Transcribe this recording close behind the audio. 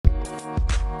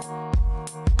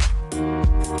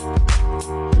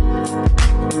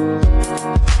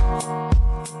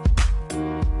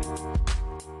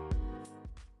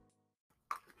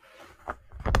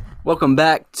Welcome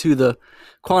back to the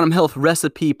Quantum Health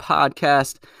Recipe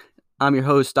Podcast. I'm your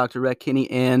host, Dr. Rhett Kinney,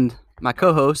 and my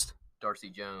co-host, Darcy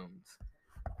Jones.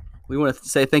 We want to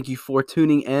say thank you for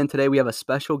tuning in. Today we have a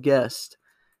special guest,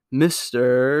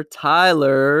 Mr.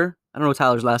 Tyler. I don't know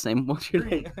Tyler's last name. What's your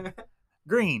name?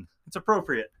 Green. It's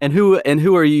appropriate. And who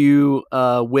are you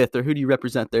with, or who do you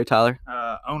represent there, Tyler?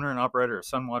 Owner and operator of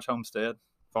Sunwatch Homestead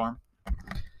Farm.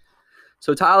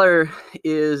 So Tyler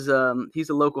is he's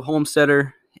a local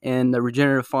homesteader and a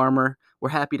regenerative farmer. We're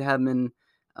happy to have him in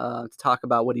to talk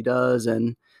about what he does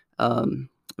and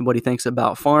what he thinks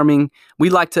about farming.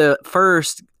 We'd like to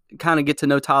first kind of get to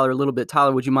know Tyler a little bit.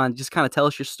 Tyler, would you mind just kind of tell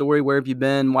us your story? Where have you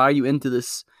been? Why are you into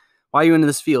this? Why are you into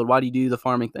this field? Why do you do the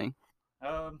farming thing?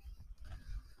 I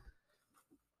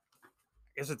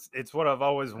guess it's what I've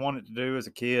always wanted to do as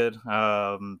a kid.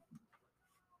 Pretty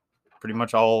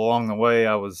much all along the way,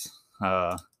 I was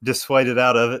dissuaded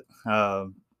out of it.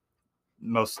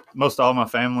 Most all my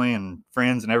family and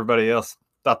friends and everybody else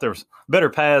thought there was better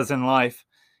paths in life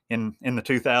in the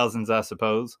 2000s, I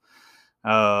suppose.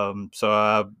 So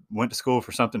I went to school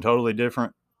for something totally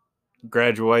different,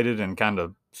 graduated, and kind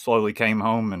of slowly came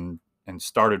home and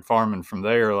started farming from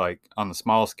there, like on the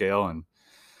small scale, and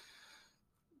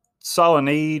saw a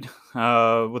need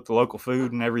with the local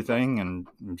food and everything, and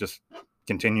just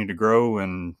continued to grow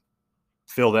and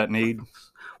fill that need.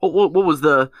 What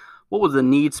was the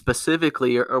need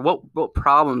specifically, or what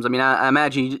problems? I mean, I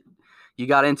imagine you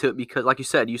got into it because, like you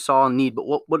said, you saw a need, but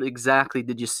what exactly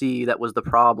did you see that was the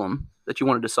problem that you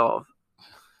wanted to solve?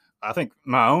 I think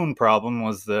my own problem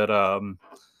was that, I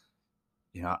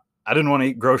didn't want to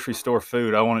eat grocery store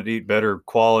food. I wanted to eat better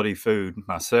quality food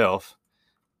myself.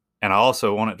 And I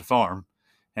also wanted to farm.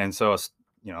 And so I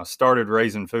started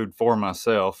raising food for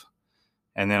myself.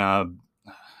 And then I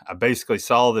basically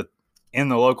saw that in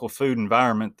the local food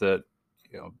environment that,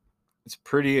 it's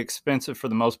pretty expensive for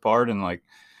the most part. And like,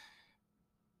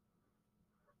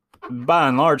 by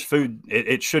and large, food,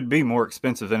 it should be more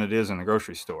expensive than it is in the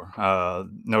grocery store.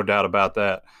 No doubt about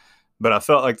that. But I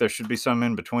felt like there should be some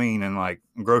in between, and like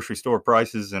grocery store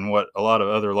prices and what a lot of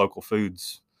other local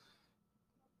foods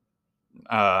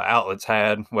outlets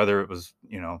had, whether it was,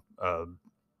 a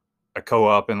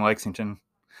co-op in Lexington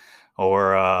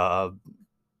or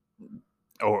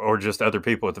just other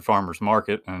people at the farmer's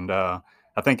market. And I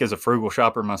think as a frugal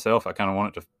shopper myself, I kind of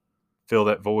wanted to fill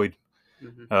that void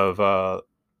of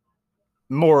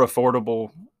more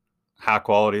affordable, high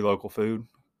quality local food.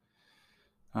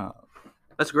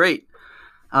 That's great.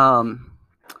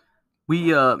 We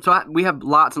have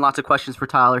lots and lots of questions for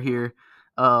Tyler here.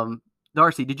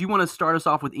 Darcy, did you want to start us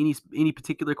off with any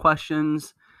particular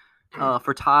questions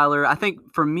for Tyler? I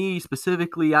think for me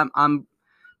specifically,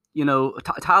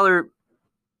 Tyler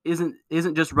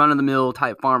isn't just run of the mill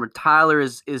type farmer. Tyler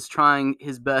is trying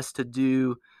his best to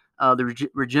do the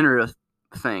regenerative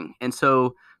thing. And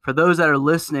so for those that are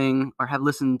listening or have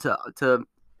listened to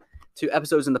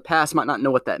episodes in the past, might not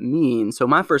know what that means. So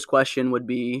my first question would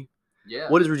be,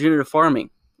 what is regenerative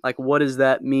farming? Like, what does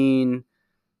that mean?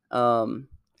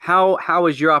 How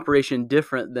is your operation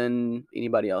different than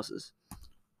anybody else's?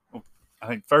 I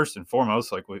think first and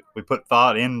foremost, like we put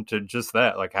thought into just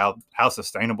that, like how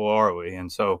sustainable are we?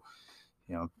 And so,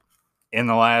 in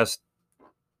the last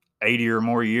 80 or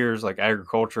more years, like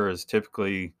agriculture has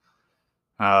typically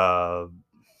not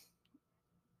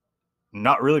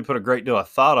really put a great deal of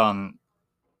thought on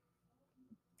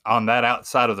that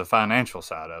outside of the financial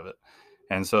side of it.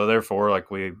 And so therefore, like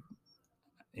we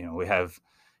have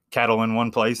cattle in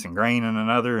one place and grain in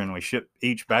another, and we ship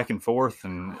each back and forth,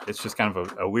 and it's just kind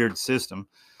of a weird system.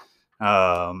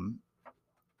 Lots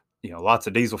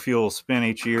of diesel fuel spent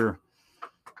each year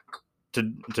to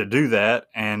do that,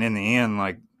 and in the end,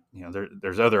 like,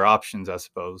 there's other options, I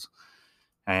suppose,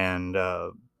 and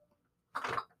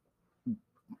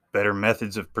better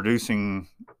methods of producing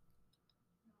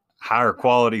higher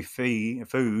quality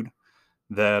food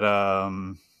that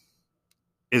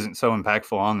isn't so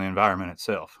impactful on the environment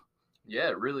itself. Yeah,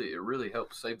 it really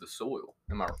helps save the soil.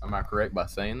 Am I correct by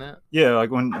saying that? Yeah,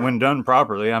 like when done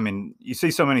properly. I mean, you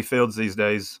see so many fields these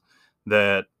days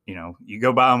that, you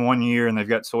go by them one year and they've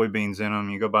got soybeans in them.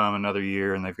 You go by them another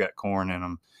year and they've got corn in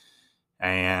them.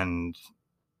 And,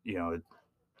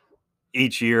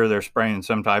 each year they're spraying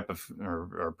some type of,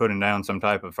 or putting down some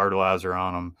type of fertilizer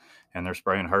on them, and they're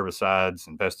spraying herbicides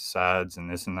and pesticides and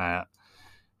this and that.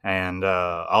 And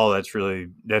all that's really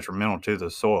detrimental to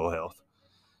the soil health,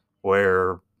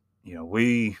 where,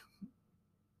 we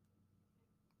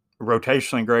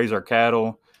rotationally graze our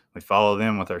cattle. We follow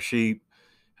them with our sheep.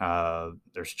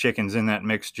 There's chickens in that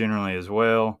mix generally as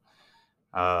well.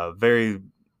 Very,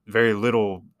 very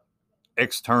little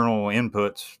external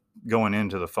inputs going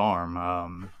into the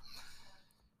farm.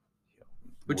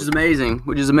 Which is amazing.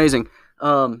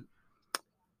 One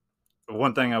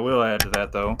thing I will add to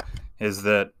that though is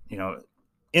that,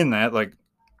 in that, like,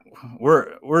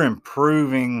 we're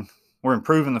improving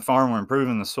the farm, we're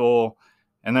improving the soil,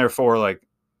 and therefore, like,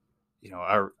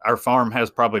 our farm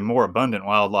has probably more abundant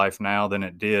wildlife now than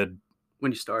it did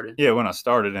when you started. Yeah, when I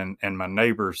started, and my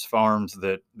neighbors' farms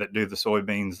that do the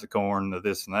soybeans, the corn, the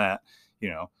this and that,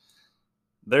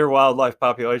 their wildlife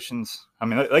populations, I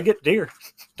mean, they get deer.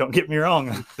 Don't get me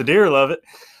wrong, the deer love it,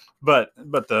 but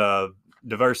the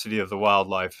diversity of the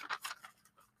wildlife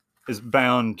is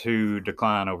bound to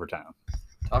decline over time.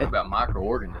 Talk about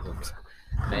microorganisms.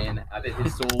 Man, I bet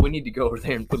his soil, we need to go over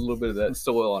there and put a little bit of that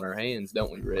soil on our hands,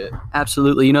 don't we, Rhett?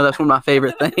 Absolutely. That's one of my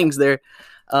favorite things there.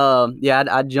 Yeah,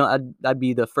 I'd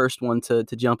be the first one to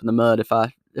jump in the mud if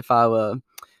I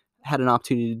had an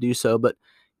opportunity to do so. But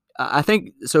I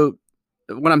think so.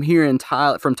 What I'm hearing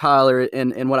from Tyler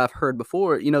and what I've heard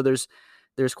before, there's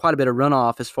quite a bit of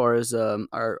runoff as far as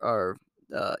our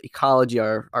ecology,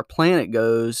 our planet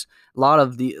goes. A lot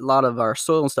of our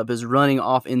soil and stuff is running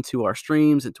off into our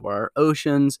streams, into our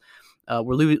oceans.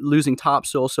 We're losing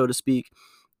topsoil, so to speak.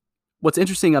 What's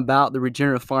interesting about the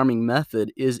regenerative farming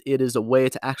method is it is a way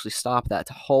to actually stop that,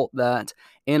 to halt that,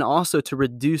 and also to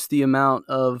reduce the amount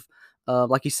of,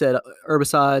 like you said,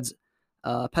 herbicides,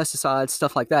 pesticides,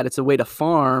 stuff like that. It's a way to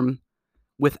farm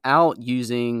without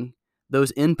using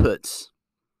those inputs.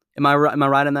 Am I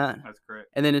right in that? That's correct.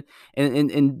 And then,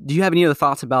 and do you have any other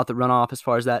thoughts about the runoff as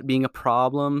far as that being a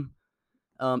problem,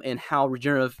 and how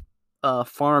regenerative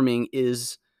farming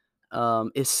is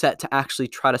set to actually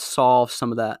try to solve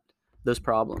some of those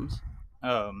problems?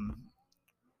 As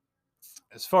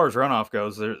far as runoff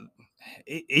goes,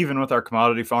 even with our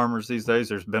commodity farmers these days,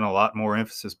 there's been a lot more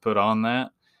emphasis put on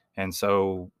that. And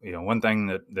so, one thing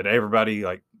that everybody,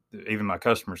 like even my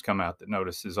customers, come out that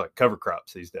notice is like cover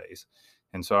crops these days.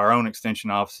 And so our own extension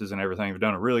offices and everything have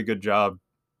done a really good job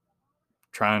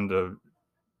trying to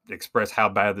express how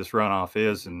bad this runoff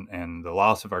is and the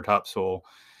loss of our topsoil.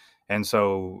 And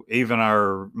so even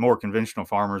our more conventional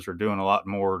farmers are doing a lot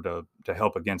more to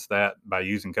help against that by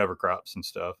using cover crops and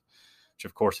stuff, which,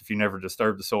 of course, if you never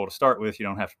disturb the soil to start with, you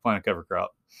don't have to plant a cover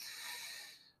crop.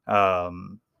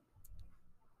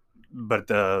 But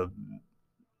the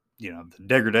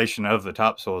degradation of the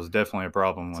topsoil is definitely a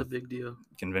problem. It's a big deal.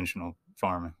 Conventional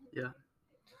farming. Yeah.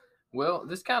 Well,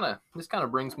 this kind of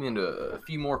brings me into a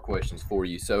few more questions for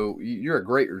you. So you're a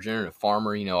great regenerative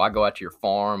farmer. I go out to your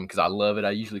farm because I love it.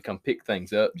 I usually come pick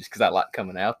things up just because I like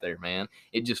coming out there, man.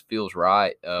 It just feels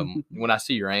right. When I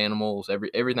see your animals,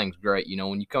 everything's great.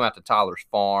 When you come out to Tyler's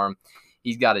farm,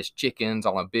 he's got his chickens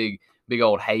on a big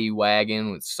old hay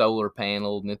wagon with solar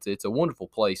panels, and it's a wonderful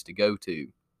place to go to.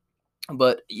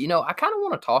 But, I kind of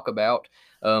want to talk about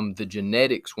the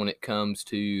genetics when it comes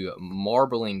to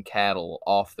marbling cattle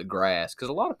off the grass, because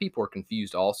a lot of people are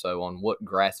confused also on what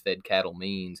grass-fed cattle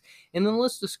means. And then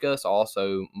let's discuss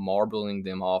also marbling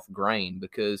them off grain,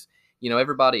 because,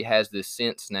 everybody has this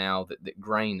sense now that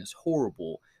grain is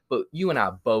horrible. But you and I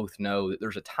both know that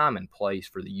there's a time and place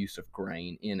for the use of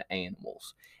grain in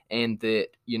animals. And that,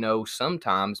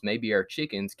 sometimes maybe our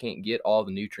chickens can't get all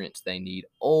the nutrients they need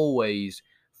always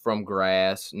from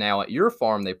grass. Now at your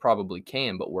farm they probably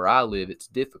can, but where I live it's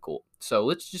difficult.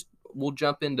 So we'll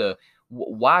jump into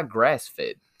why grass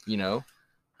fed.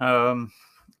 I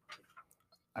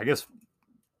guess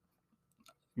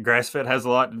grass fed has a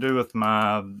lot to do with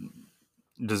my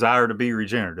desire to be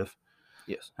regenerative.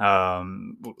 Yes.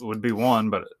 Would be one,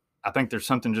 but I think there's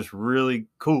something just really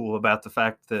cool about the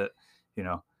fact that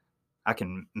I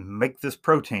can make this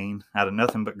protein out of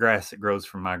nothing but grass that grows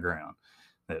from my ground.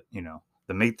 That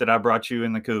the meat that I brought you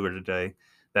in the cooler today,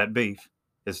 that beef,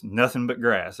 is nothing but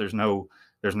grass. There's no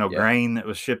grain that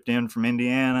was shipped in from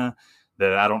Indiana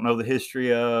that I don't know the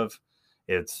history of.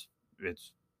 It's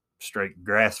straight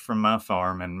grass from my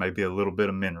farm and maybe a little bit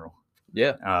of mineral.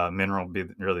 Yeah. Mineral would be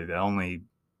really the only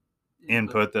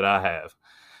input that I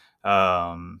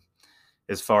have.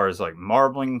 As far as like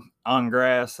marbling on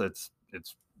grass, it's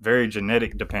very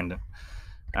genetic dependent.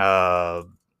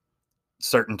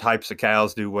 Certain types of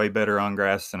cows do way better on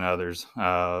grass than others.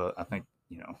 I think,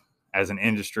 as an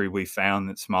industry, we found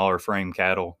that smaller frame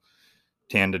cattle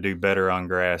tend to do better on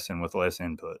grass and with less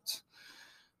inputs.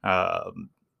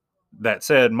 That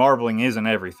said, marbling isn't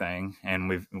everything, and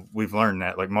we've learned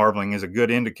that. Like, marbling is a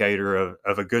good indicator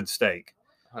of a good steak.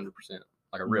 100%,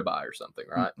 like a ribeye or something,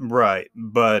 right? Right.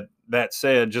 But that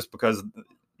said, just because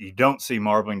you don't see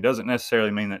marbling doesn't necessarily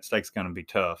mean that steak's going to be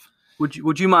tough.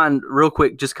 Would you mind real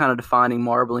quick just kind of defining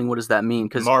marbling? What does that mean?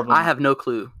 Because I have no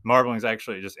clue. Marbling is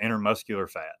actually just intermuscular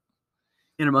fat.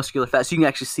 Intermuscular fat. So you can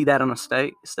actually see that on a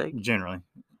steak? Generally.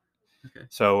 Okay.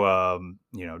 So,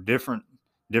 different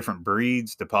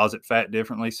breeds deposit fat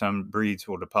differently. Some breeds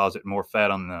will deposit more fat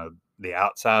on the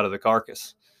outside of the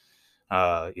carcass.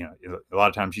 A lot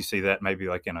of times you see that maybe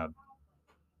like in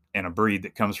a breed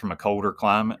that comes from a colder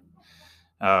climate.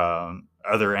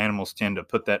 Other animals tend to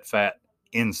put that fat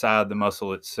inside the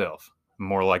muscle itself,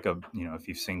 more like if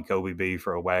you've seen Kobe beef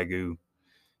or a Wagyu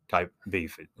type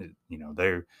beef,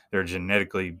 they're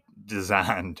genetically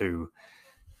designed to,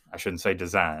 I shouldn't say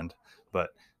designed, but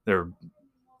they've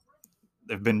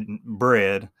been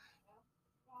bred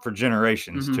for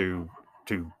generations to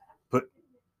put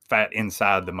fat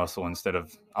inside the muscle instead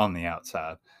of on the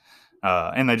outside.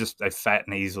 And they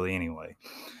fatten easily anyway.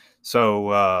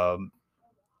 So,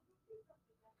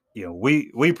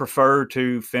 we prefer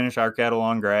to finish our cattle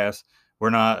on grass.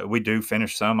 We do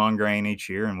finish some on grain each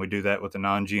year, and we do that with a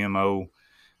non-GMO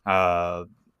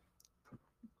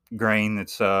grain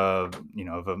that's of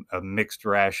a mixed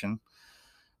ration.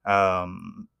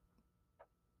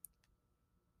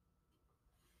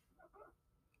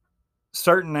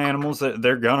 Certain animals that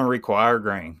they're gonna require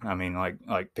grain. I mean,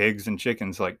 like pigs and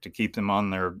chickens, like to keep them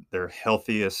on their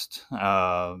healthiest,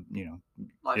 as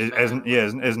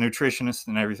nutritionists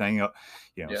and everything.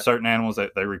 Certain animals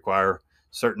that they require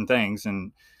certain things,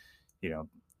 and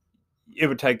it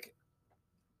would take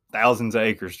thousands of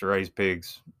acres to raise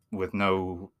pigs with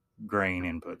no grain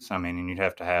inputs. I mean, and you'd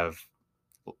have to have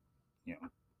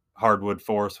hardwood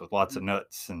forests with lots of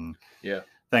nuts and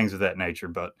things of that nature.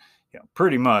 But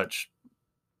pretty much.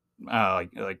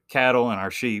 Like cattle and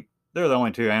our sheep, they're the only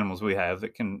two animals we have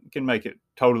that can make it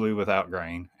totally without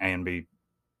grain and be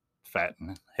fat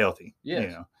and healthy.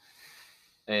 Yes.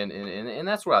 And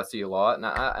that's what I see a lot. And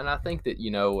I think that,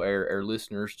 our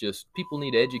listeners, just people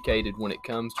need educated when it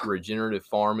comes to regenerative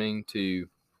farming, to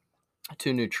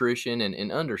nutrition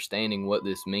and understanding what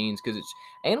this means, because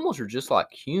animals are just like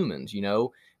humans.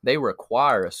 They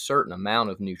require a certain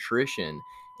amount of nutrition,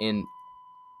 and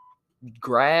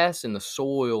grass and the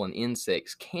soil and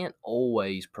insects can't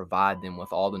always provide them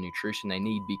with all the nutrition they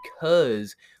need,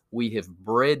 because we have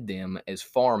bred them as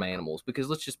farm animals. Because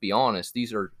let's just be honest,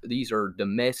 these are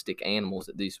domestic animals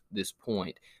at this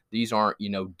point. These aren't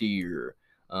deer.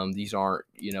 These aren't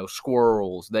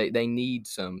squirrels. They need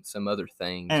some other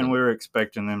things. And we're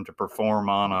expecting them to perform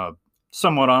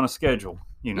somewhat on a schedule.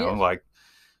 Like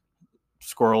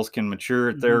squirrels can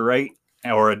mature at their rate,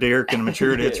 or a deer can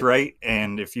mature at its rate,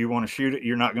 and if you want to shoot it,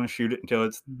 you're not going to shoot it until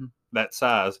it's that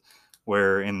size.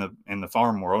 Where in the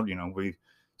farm world, we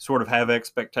sort of have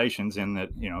expectations in that,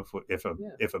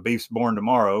 if a beef's born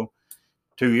tomorrow,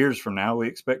 2 years from now, we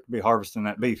expect to be harvesting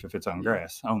that beef if it's on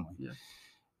grass only. Yeah.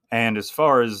 And as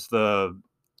far as the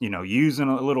using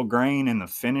a little grain in the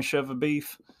finish of a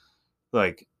beef,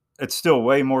 like, it's still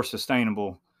way more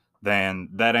sustainable than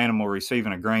that animal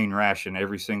receiving a grain ration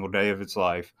every single day of its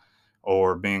life,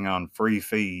 or being on free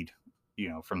feed,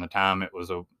 from the time it was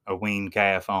a weaned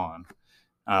calf on.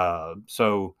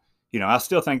 So, I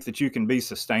still think that you can be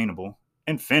sustainable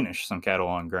and finish some cattle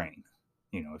on grain,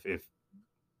 if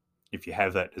you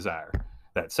have that desire.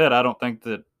 That said, I don't think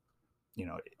that,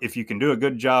 if you can do a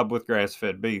good job with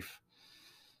grass-fed beef,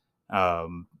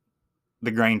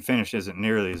 the grain finish isn't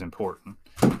nearly as important.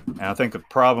 And I think the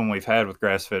problem we've had with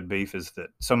grass-fed beef is that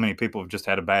so many people have just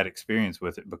had a bad experience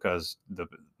with it because the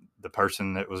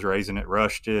person that was raising it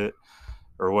rushed it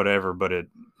or whatever. But it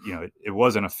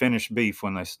wasn't a finished beef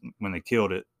when they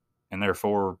killed it, and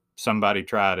therefore somebody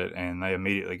tried it and they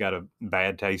immediately got a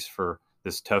bad taste for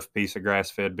this tough piece of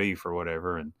grass-fed beef or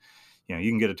whatever. And you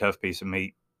can get a tough piece of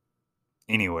meat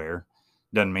anywhere.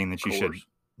 Doesn't mean that you should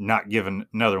not give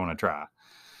another one a try.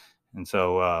 And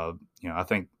so I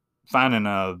think finding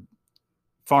a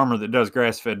farmer that does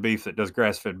grass-fed beef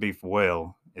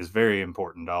well is very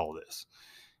important to all this.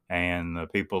 And the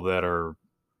people that are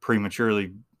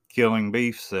prematurely killing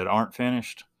beefs that aren't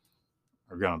finished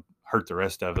are going to hurt the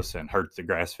rest of us and hurt the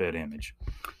grass-fed image.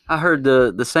 I heard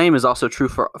the same is also true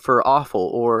for offal,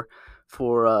 or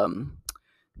for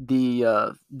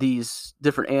these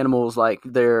different animals, like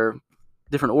their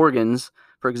different organs,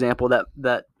 for example,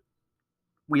 that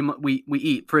we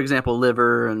eat, for example,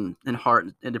 liver and heart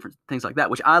and different things like that,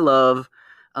 which I love,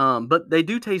 but they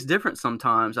do taste different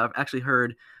sometimes. I've actually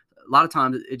heard a lot of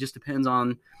times it just depends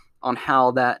on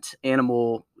how that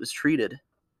animal is treated.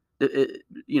 It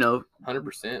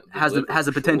 100% has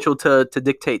the potential to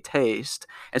dictate taste.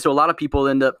 And so a lot of people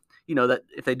end up, that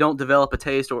if they don't develop a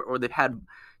taste, or they've had,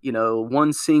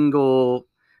 one single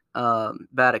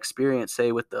bad experience,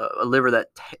 say with a liver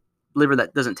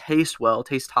that doesn't taste well,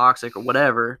 tastes toxic or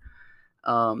whatever,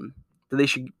 that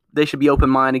they should be open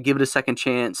minded, give it a second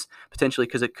chance potentially,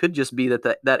 because it could just be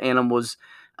that animal was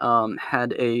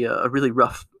had a really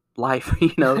rough life,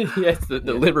 Yes, the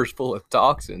liver's full of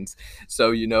toxins.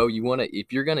 So you want to,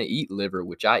 if you're gonna eat liver,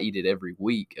 which I eat it every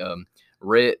week.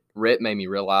 Rhett made me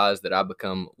realize that I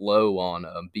become low on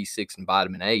B6 and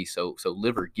vitamin A. So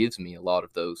liver gives me a lot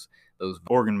of those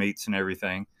organ meats and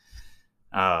everything,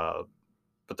 but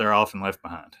they're often left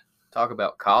behind. Talk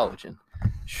about collagen.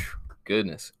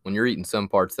 Goodness, when you're eating some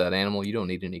parts of that animal, you don't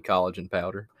need any collagen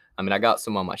powder. I mean, I got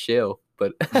some on my shelf,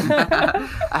 but I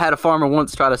had a farmer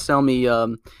once try to sell me.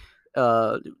 It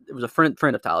was a friend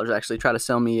of Tyler's actually try to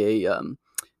sell me a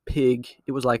pig.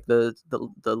 It was like the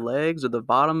legs or the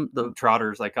bottom, the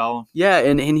trotters they call them. Yeah,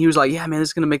 and he was like, "Yeah, man, this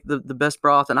is gonna make the best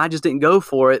broth," and I just didn't go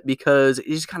for it because it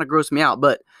just kind of grossed me out.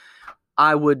 But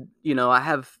I would,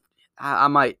 I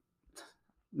might,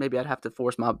 maybe I'd have to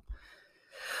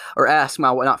ask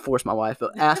my wife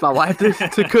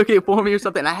to cook it for me or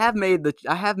something. I have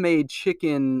made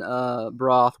chicken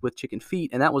broth with chicken feet,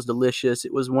 and that was delicious.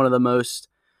 It was one of the most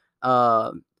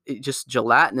just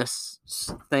gelatinous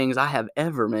things I have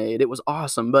ever made. It was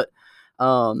awesome. But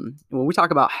when we talk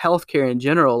about healthcare in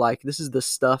general, like this is the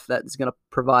stuff that is going to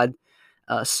provide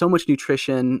so much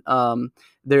nutrition.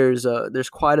 There's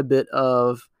quite a bit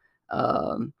of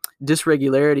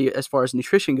dysregularity as far as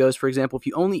nutrition goes. For example, if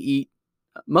you only eat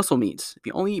muscle meats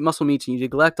and you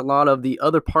neglect a lot of the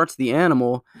other parts of the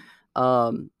animal,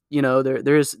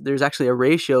 there's actually a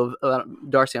ratio of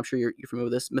Darcy, I'm sure you're familiar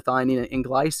with this, methionine and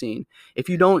glycine. If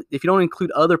you don't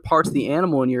include other parts of the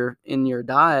animal in your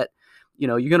diet, you're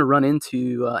going to run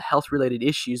into health related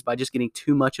issues by just getting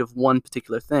too much of one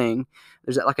particular thing.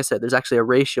 Like I said, there's actually a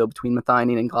ratio between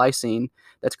methionine and glycine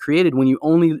that's created when you're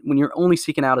only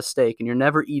seeking out a steak and you're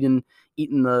never eating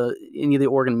any of the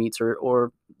organ meats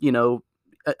or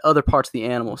other parts of the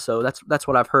animal. So that's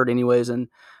what I've heard anyways, and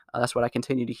that's what I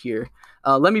continue to hear.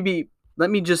 Let me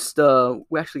just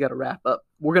we actually got to wrap up.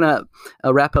 We're gonna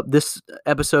wrap up this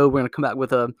episode. We're gonna come back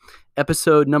with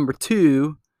episode number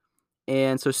 2,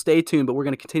 and so stay tuned. But we're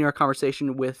gonna continue our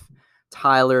conversation with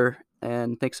Tyler.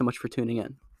 And thanks so much for tuning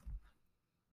in.